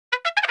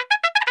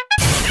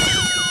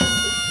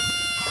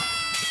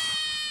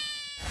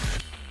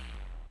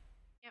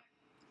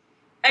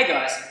Hey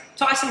guys,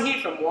 Tyson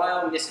here from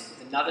Wyong Nissan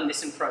with another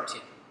Nissan Pro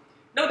tip.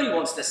 Nobody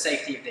wants the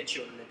safety of their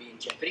children to be in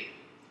jeopardy.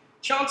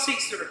 Child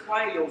seats that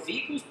require your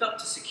vehicle's belt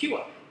to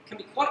secure can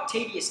be quite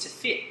tedious to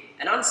fit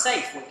and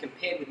unsafe when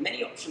compared with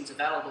many options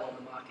available on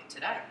the market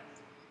today.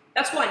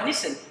 That's why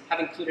Nissan have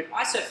included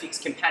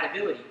Isofix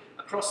compatibility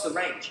across the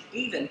range,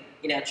 even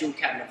in our dual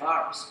cab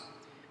Navaras.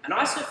 An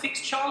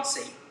Isofix child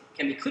seat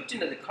can be clipped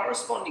into the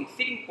corresponding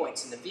fitting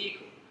points in the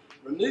vehicle,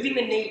 removing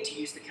the need to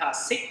use the car's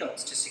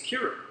seatbelts to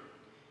secure it.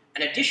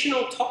 An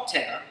additional top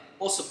tether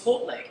or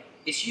support leg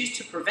is used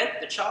to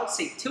prevent the child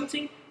seat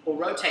tilting or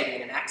rotating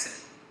in an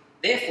accident,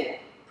 therefore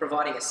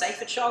providing a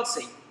safer child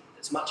seat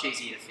that's much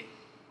easier to fit.